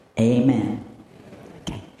Amen.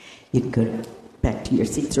 Okay. You can go back to your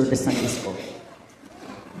seats or to Sunday school.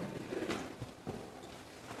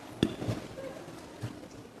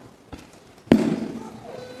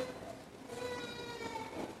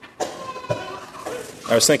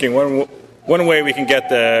 I was thinking one way we can get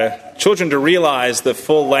the children to realize the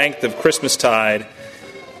full length of Christmastide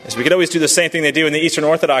is we could always do the same thing they do in the Eastern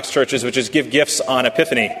Orthodox churches, which is give gifts on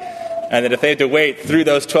Epiphany. And that if they had to wait through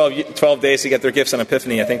those 12 days to get their gifts on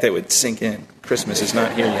Epiphany, I think that would sink in. Christmas is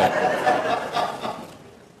not here yet.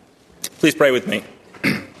 Please pray with me.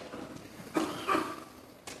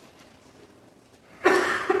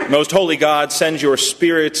 Most holy God, send your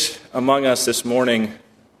Spirit among us this morning,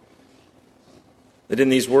 that in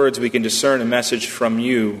these words we can discern a message from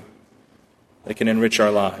you that can enrich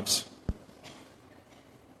our lives.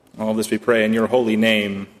 All of this we pray in your holy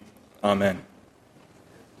name. Amen.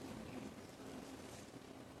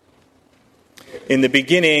 In the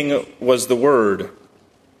beginning was the Word,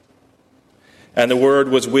 and the Word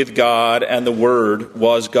was with God, and the Word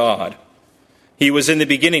was God. He was in the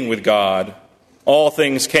beginning with God. All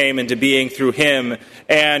things came into being through him,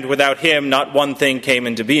 and without him not one thing came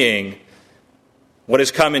into being. What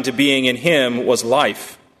has come into being in him was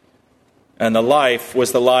life, and the life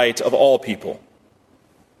was the light of all people.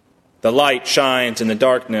 The light shines in the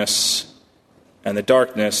darkness, and the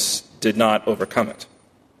darkness did not overcome it.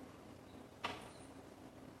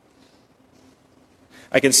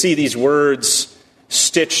 I can see these words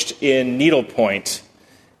stitched in needlepoint,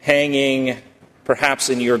 hanging perhaps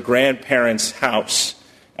in your grandparents' house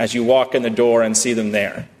as you walk in the door and see them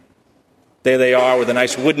there. There they are with a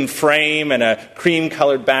nice wooden frame and a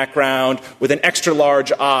cream-colored background with an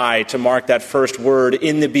extra-large I to mark that first word.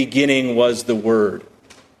 In the beginning was the Word.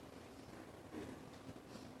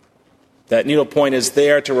 That needlepoint is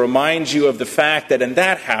there to remind you of the fact that in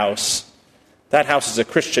that house is a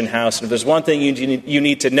Christian house. And if there's one thing you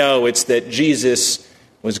need to know, it's that Jesus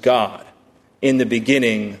was God. In the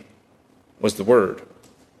beginning was the Word.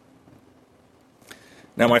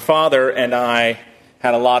 Now, my father and I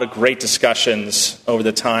had a lot of great discussions over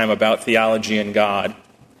the time about theology and God.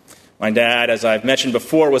 My dad, as I've mentioned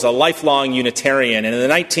before, was a lifelong Unitarian. And in the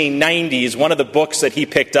 1990s, one of the books that he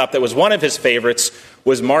picked up that was one of his favorites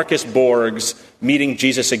was Marcus Borg's Meeting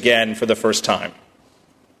Jesus Again for the First Time.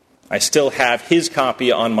 I still have his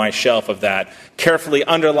copy on my shelf of that, carefully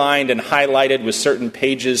underlined and highlighted with certain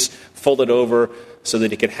pages folded over so that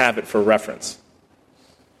he could have it for reference.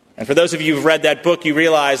 And for those of you who've read that book, you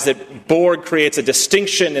realize that Borg creates a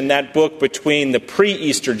distinction in that book between the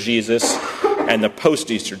pre-Easter Jesus and the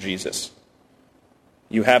post-Easter Jesus.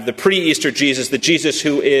 You have the pre-Easter Jesus, the Jesus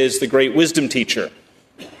who is the great wisdom teacher.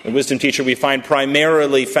 The wisdom teacher we find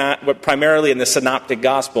primarily in the synoptic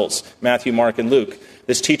Gospels, Matthew, Mark, and Luke.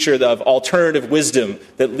 This teacher of alternative wisdom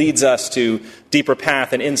that leads us to deeper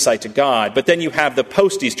path and insight to God. But then you have the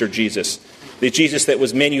post-Easter Jesus, the Jesus that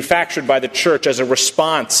was manufactured by the church as a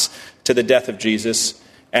response to the death of Jesus.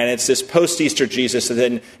 And it's this post-Easter Jesus that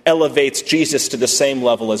then elevates Jesus to the same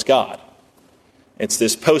level as God. It's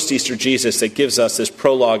this post-Easter Jesus that gives us this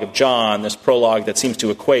prologue of John, this prologue that seems to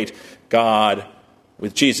equate God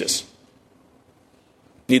with Jesus.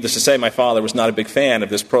 Needless to say, my father was not a big fan of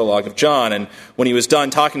this prologue of John, and when he was done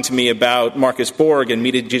talking to me about Marcus Borg and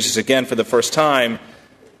Meeting Jesus Again for the first time,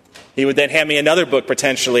 he would then hand me another book,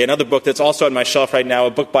 potentially, another book that's also on my shelf right now,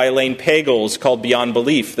 a book by Elaine Pagels called Beyond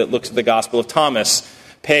Belief that looks at the Gospel of Thomas.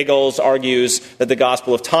 Pagels argues that the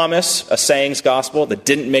Gospel of Thomas, a sayings gospel that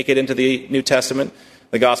didn't make it into the New Testament,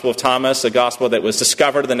 the Gospel of Thomas, a gospel that was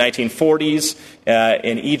discovered in the 1940s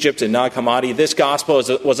in Egypt, in Nag Hammadi. This gospel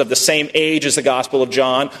was of the same age as the Gospel of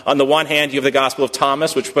John. On the one hand, you have the Gospel of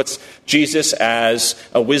Thomas, which puts Jesus as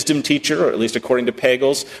a wisdom teacher, or at least according to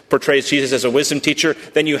Pagels, portrays Jesus as a wisdom teacher.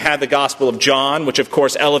 Then you have the Gospel of John, which of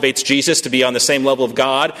course elevates Jesus to be on the same level of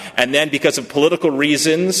God. And then because of political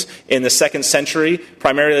reasons in the 2nd century,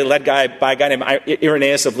 primarily led by a guy named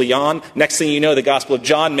Irenaeus of Lyon, next thing you know, the Gospel of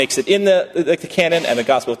John makes it in the canon, and the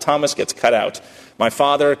Gospel of Thomas gets cut out. My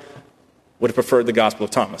father would have preferred the Gospel of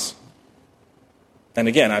Thomas. And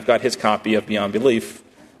again, I've got his copy of Beyond Belief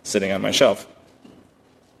sitting on my shelf.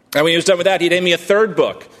 And when he was done with that, he'd hand me a third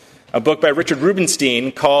book, a book by Richard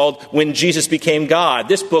Rubinstein called When Jesus Became God.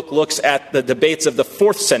 This book looks at the debates of the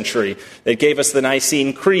 4th century that gave us the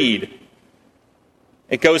Nicene Creed.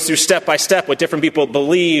 It goes through step by step what different people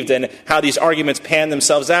believed and how these arguments panned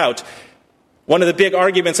themselves out. One of the big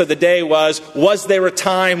arguments of the day was there a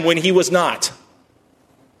time when he was not?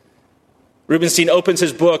 Rubinstein opens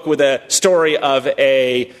his book with a story of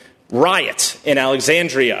a riot in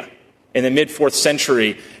Alexandria in the mid-4th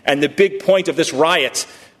century. And the big point of this riot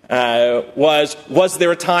was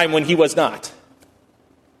there a time when he was not?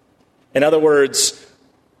 In other words,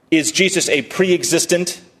 is Jesus a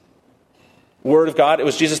pre-existent Word of God?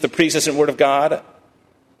 Was Jesus the pre-existent Word of God?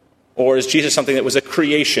 Or is Jesus something that was a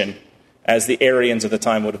creation, as the Arians of the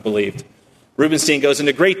time would have believed? Rubinstein goes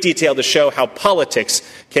into great detail to show how politics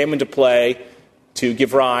came into play to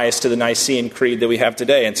give rise to the Nicene Creed that we have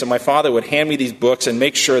today. And so my father would hand me these books and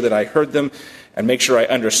make sure that I heard them and make sure I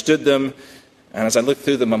understood them. And as I looked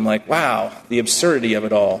through them, I'm like, wow, the absurdity of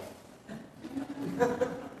it all.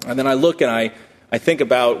 And then I look and I think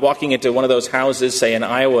about walking into one of those houses, say in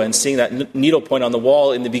Iowa, and seeing that needlepoint on the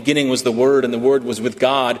wall. In the beginning was the Word, and the Word was with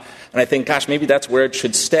God. And I think, gosh, maybe that's where it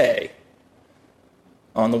should stay,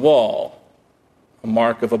 on the wall. A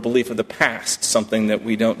mark of a belief of the past, something that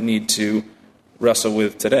we don't need to wrestle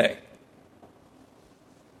with today.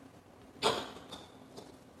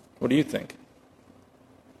 What do you think?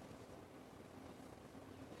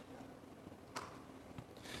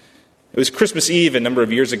 It was Christmas Eve a number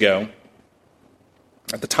of years ago.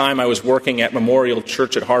 At the time, I was working at Memorial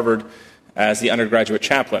Church at Harvard as the undergraduate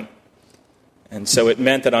chaplain. And so it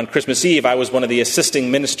meant that on Christmas Eve, I was one of the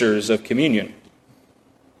assisting ministers of communion.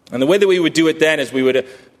 And the way that we would do it then is we would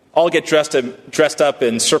all get dressed up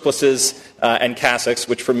in surplices and cassocks,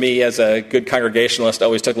 which for me as a good Congregationalist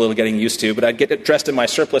always took a little getting used to. But I'd get dressed in my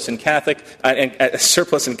surplice and cassock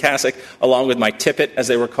along with my tippet, as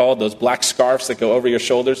they were called, those black scarves that go over your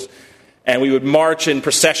shoulders. And we would march in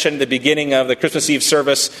procession at the beginning of the Christmas Eve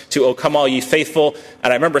service to O Come All Ye Faithful.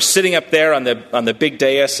 And I remember sitting up there on the big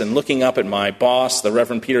dais and looking up at my boss, the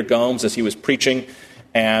Reverend Peter Gomes, as he was preaching.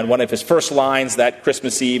 And one of his first lines that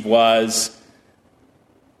Christmas Eve was,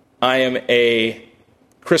 I am a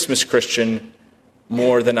Christmas Christian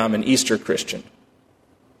more than I'm an Easter Christian.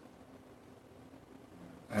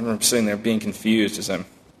 I remember sitting there being confused as I'm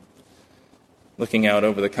looking out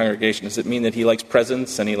over the congregation. Does it mean that he likes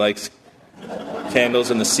presents and he likes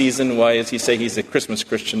candles in the season? Why does he say he's a Christmas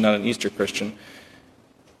Christian, not an Easter Christian?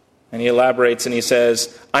 And he elaborates and he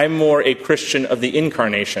says, I'm more a Christian of the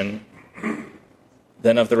incarnation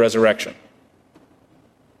than of the resurrection.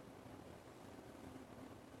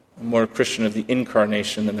 I'm more a Christian of the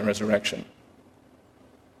incarnation than the resurrection.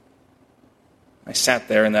 I sat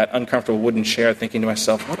there in that uncomfortable wooden chair thinking to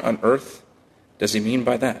myself, what on earth does he mean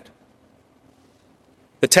by that?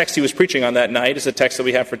 The text he was preaching on that night is the text that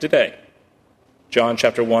we have for today. John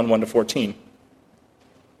chapter 1, 1-14.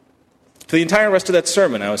 For the entire rest of that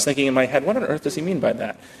sermon, I was thinking in my head, what on earth does he mean by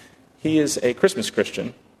that? He is a Christmas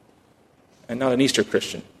Christian and not an Easter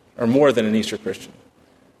Christian, or more than an Easter Christian.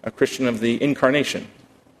 A Christian of the incarnation,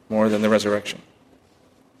 more than the resurrection.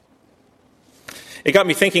 It got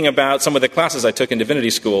me thinking about some of the classes I took in divinity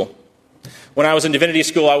school. When I was in divinity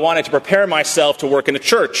school, I wanted to prepare myself to work in a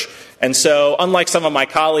church. And so, unlike some of my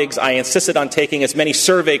colleagues, I insisted on taking as many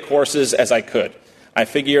survey courses as I could. I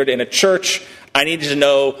figured in a church, I needed to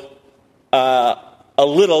know a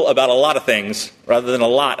little about a lot of things rather than a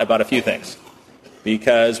lot about a few things.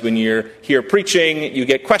 Because when you're here preaching, you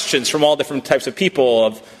get questions from all different types of people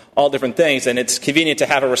of all different things, and it's convenient to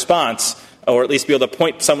have a response, or at least be able to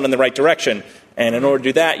point someone in the right direction. And in order to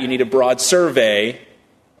do that, you need a broad survey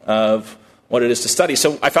of what it is to study.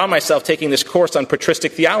 So I found myself taking this course on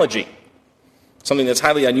patristic theology, something that's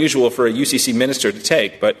highly unusual for a UCC minister to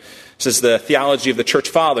take, but this is the theology of the church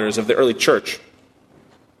fathers of the early church.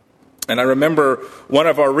 And I remember one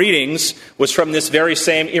of our readings was from this very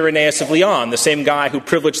same Irenaeus of Lyon, the same guy who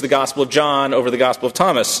privileged the Gospel of John over the Gospel of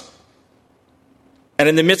Thomas. And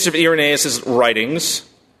in the midst of Irenaeus' writings,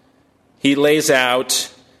 he lays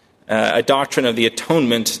out a doctrine of the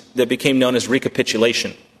atonement that became known as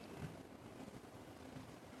recapitulation.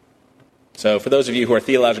 So for those of you who are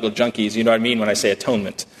theological junkies, you know what I mean when I say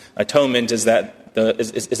atonement. Atonement is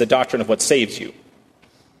a doctrine of what saves you.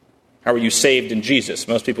 How are you saved in Jesus?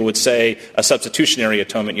 Most people would say a substitutionary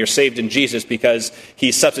atonement. You're saved in Jesus because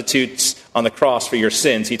he substitutes on the cross for your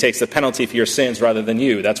sins. He takes the penalty for your sins rather than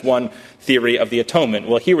you. That's one theory of the atonement.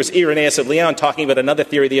 Well, here was Irenaeus of Lyon talking about another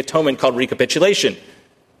theory of the atonement called recapitulation.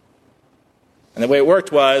 And the way it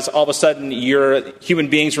worked was, all of a sudden, human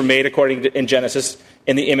beings were made, according to in Genesis,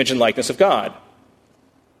 in the image and likeness of God.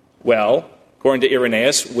 Well, according to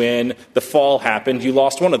Irenaeus, when the fall happened, you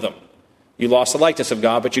lost one of them. You lost the likeness of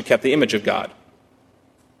God, but you kept the image of God.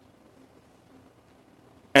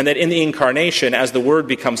 And that in the incarnation, as the Word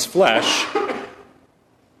becomes flesh,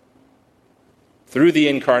 through the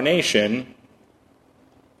incarnation,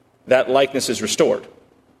 that likeness is restored.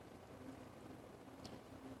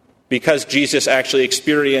 Because Jesus actually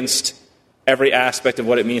experienced every aspect of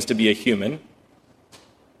what it means to be a human,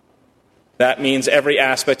 That means every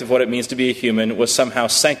aspect of what it means to be a human was somehow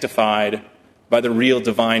sanctified by the real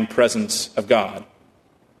divine presence of God,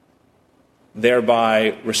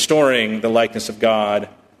 thereby restoring the likeness of God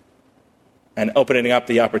and opening up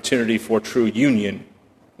the opportunity for true union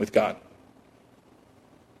with God.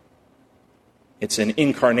 It's an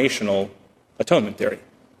incarnational atonement theory.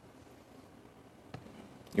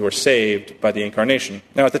 You are saved by the incarnation.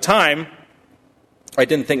 Now, at the time, I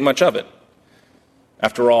didn't think much of it.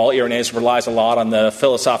 After all, Irenaeus relies a lot on the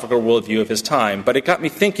philosophical worldview of his time. But it got me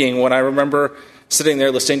thinking when I remember sitting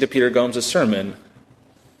there listening to Peter Gomes' sermon.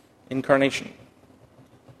 Incarnation.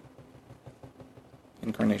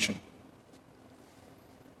 Incarnation.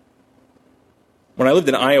 When I lived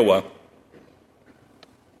in Iowa,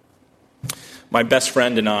 my best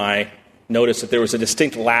friend and I noticed that there was a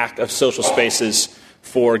distinct lack of social spaces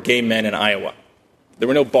for gay men in Iowa. There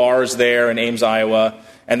were no bars there in Ames, Iowa,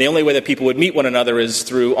 and the only way that people would meet one another is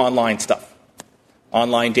through online stuff,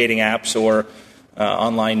 online dating apps or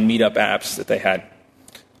online meetup apps that they had.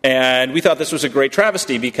 And we thought this was a great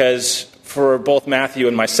travesty because for both Matthew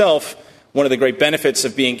and myself, one of the great benefits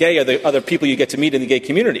of being gay are the other people you get to meet in the gay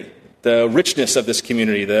community, the richness of this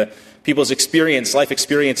community, the people's experience, life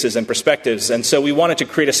experiences and perspectives. And so we wanted to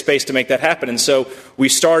create a space to make that happen. And so we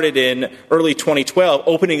started in early 2012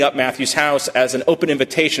 opening up Matthew's house as an open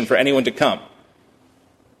invitation for anyone to come.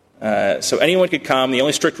 So anyone could come. The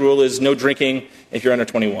only strict rule is no drinking if you're under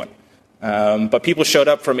 21. But people showed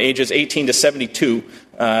up from ages 18 to 72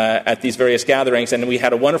 at these various gatherings, and we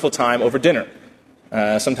had a wonderful time over dinner.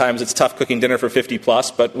 Sometimes it's tough cooking dinner for 50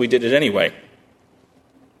 plus, but we did it anyway.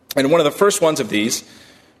 And one of the first ones of these,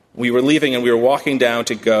 we were leaving and we were walking down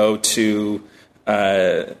to go to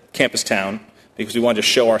Campus Town because we wanted to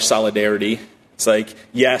show our solidarity. It's like,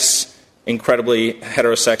 yes, incredibly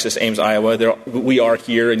heterosexist Ames, Iowa. We are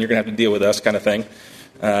here and you're going to have to deal with us kind of thing.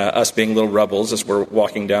 Us being little rebels as we're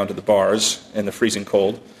walking down to the bars in the freezing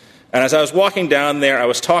cold. And as I was walking down there, I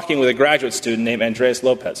was talking with a graduate student named Andreas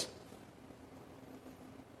Lopez.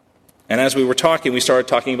 And as we were talking, we started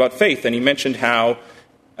talking about faith, and he mentioned how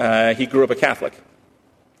he grew up a Catholic,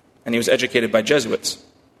 and he was educated by Jesuits.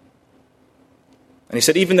 And he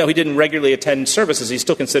said even though he didn't regularly attend services, he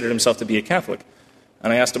still considered himself to be a Catholic.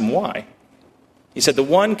 And I asked him why. He said, the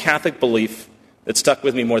one Catholic belief that stuck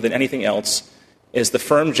with me more than anything else is the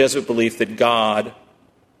firm Jesuit belief that God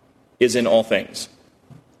is in all things.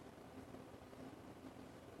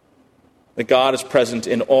 That God is present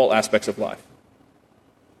in all aspects of life.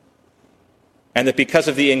 And that because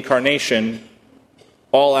of the incarnation,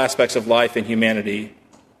 all aspects of life and humanity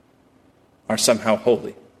are somehow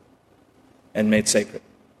holy and made sacred.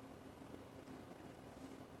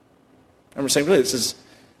 And we're saying, really, this is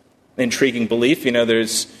an intriguing belief. Can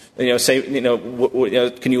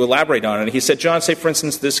you elaborate on it? And he said, John, say, for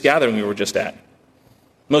instance, this gathering we were just at.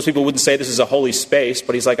 Most people wouldn't say this is a holy space,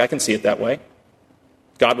 but he's like, I can see it that way.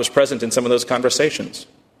 God was present in some of those conversations,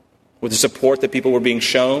 with the support that people were being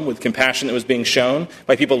shown, with compassion that was being shown,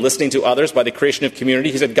 by people listening to others, by the creation of community.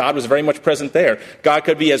 He said God was very much present there. God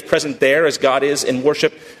could be as present there as God is in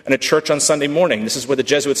worship in a church on Sunday morning. This is what the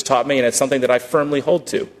Jesuits taught me, and it's something that I firmly hold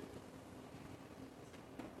to.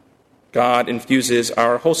 God infuses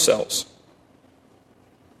our whole selves,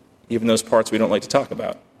 even those parts we don't like to talk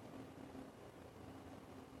about.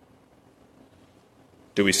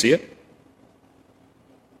 Do we see it?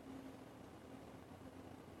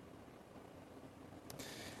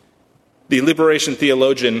 The liberation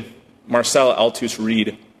theologian Marcella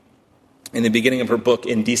Altus-Reed, in the beginning of her book,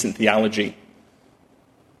 Indecent Theology,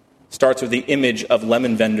 starts with the image of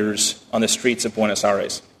lemon vendors on the streets of Buenos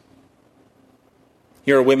Aires.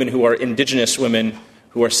 Here are women who are indigenous women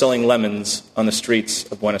who are selling lemons on the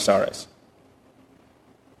streets of Buenos Aires.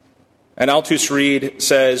 And Altus-Reed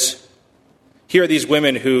says, here are these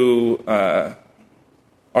women who are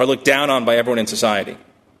looked down on by everyone in society.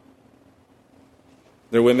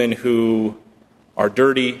 They're women who are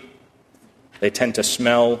dirty, they tend to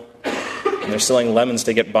smell, and they're selling lemons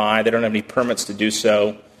to get by. They don't have any permits to do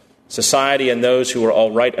so. Society and those who are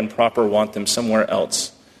all right and proper want them somewhere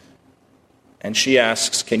else. And she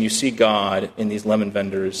asks, can you see God in these lemon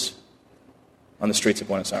vendors on the streets of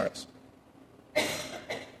Buenos Aires?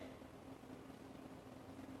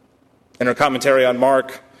 In her commentary on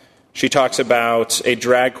Mark, she talks about a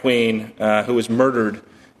drag queen who was murdered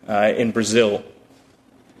in Brazil.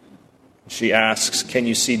 She asks, can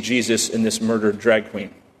you see Jesus in this murdered drag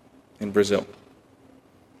queen in Brazil?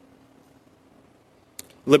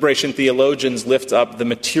 Liberation theologians lift up the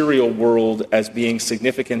material world as being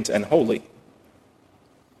significant and holy.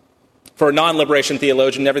 For a non-liberation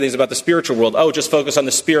theologian, everything's about the spiritual world. Oh, just focus on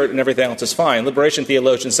the spirit and everything else is fine. Liberation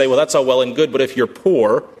theologians say, well, that's all well and good, but if you're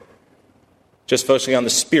poor, just focusing on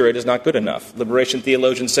the spirit is not good enough. Liberation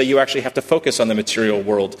theologians say you actually have to focus on the material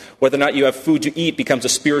world. Whether or not you have food to eat becomes a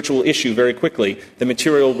spiritual issue very quickly. The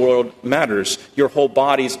material world matters. Your whole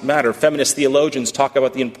bodies matter. Feminist theologians talk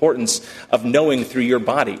about the importance of knowing through your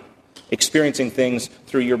body, experiencing things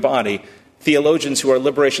through your body. Theologians who are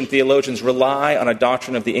liberation theologians rely on a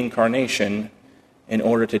doctrine of the incarnation in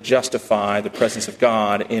order to justify the presence of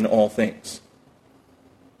God in all things.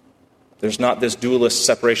 There's not this dualist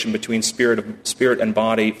separation between spirit and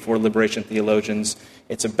body for liberation theologians.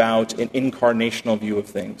 It's about an incarnational view of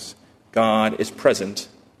things. God is present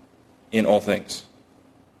in all things.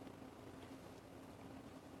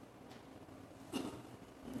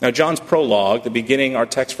 Now, John's prologue, the beginning, our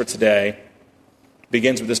text for today,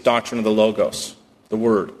 begins with this doctrine of the Logos, the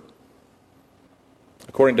Word.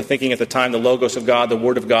 According to thinking at the time, the Logos of God, the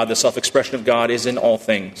Word of God, the self-expression of God is in all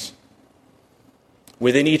things.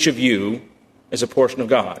 Within each of you is a portion of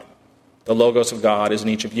God. The Logos of God is in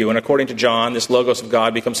each of you. And according to John, this Logos of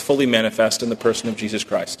God becomes fully manifest in the person of Jesus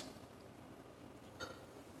Christ.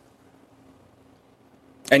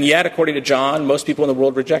 And yet, according to John, most people in the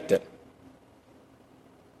world reject it.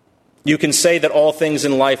 You can say that all things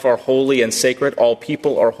in life are holy and sacred, all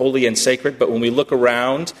people are holy and sacred, but when we look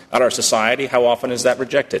around at our society, how often is that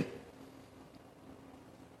rejected?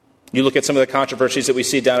 You look at some of the controversies that we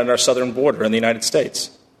see down at our southern border in the United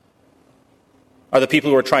States. Are the people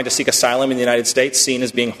who are trying to seek asylum in the United States seen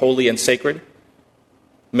as being holy and sacred,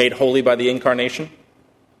 made holy by the incarnation?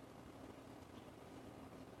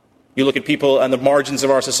 You look at people on the margins of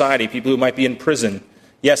our society, people who might be in prison.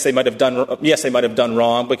 Yes, they might have done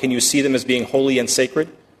wrong, but can you see them as being holy and sacred?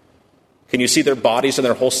 Can you see their bodies and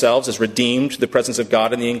their whole selves as redeemed to the presence of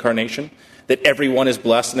God in the incarnation? That everyone is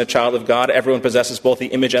blessed and a child of God, everyone possesses both the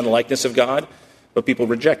image and the likeness of God, but people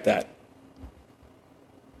reject that.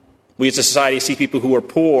 We as a society see people who are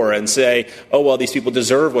poor and say, oh, well, these people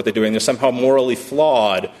deserve what they're doing. They're somehow morally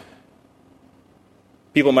flawed.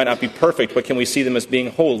 People might not be perfect, but can we see them as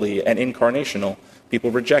being holy and incarnational?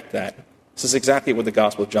 People reject that. This is exactly what the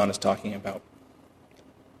Gospel of John is talking about.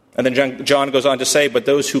 And then John goes on to say, but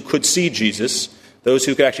those who could see Jesus, those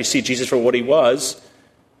who could actually see Jesus for what he was,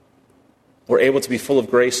 were able to be full of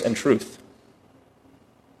grace and truth.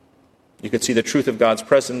 You could see the truth of God's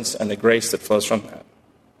presence and the grace that flows from that.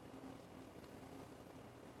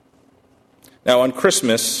 Now, on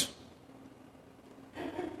Christmas,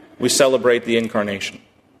 we celebrate the incarnation.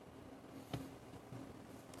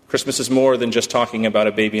 Christmas is more than just talking about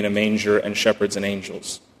a baby in a manger and shepherds and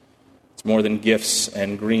angels. It's more than gifts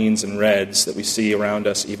and greens and reds that we see around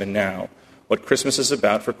us even now. What Christmas is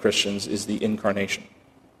about for Christians is the incarnation.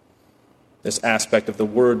 This aspect of the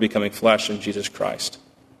Word becoming flesh in Jesus Christ.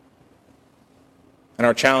 And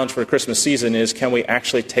our challenge for the Christmas season is, can we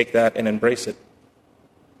actually take that and embrace it?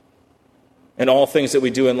 In all things that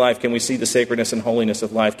we do in life, can we see the sacredness and holiness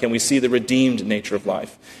of life? Can we see the redeemed nature of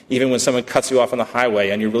life? Even when someone cuts you off on the highway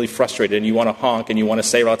and you're really frustrated and you want to honk and you want to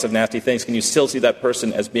say lots of nasty things, can you still see that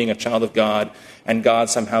person as being a child of God and God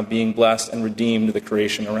somehow being blessed and redeemed the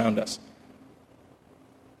creation around us?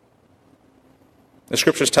 The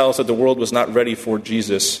Scriptures tell us that the world was not ready for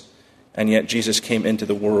Jesus, and yet Jesus came into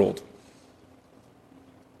the world.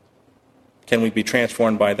 Can we be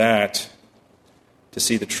transformed by that to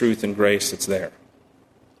see the truth and grace that's there?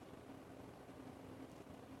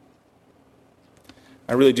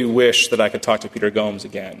 I really do wish that I could talk to Peter Gomes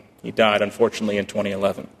again. He died, unfortunately, in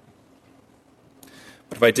 2011.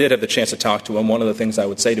 But if I did have the chance to talk to him, one of the things I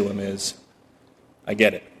would say to him is, I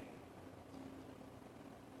get it.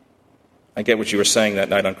 I get what you were saying that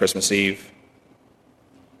night on Christmas Eve.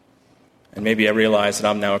 And maybe I realize that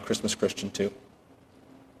I'm now a Christmas Christian too.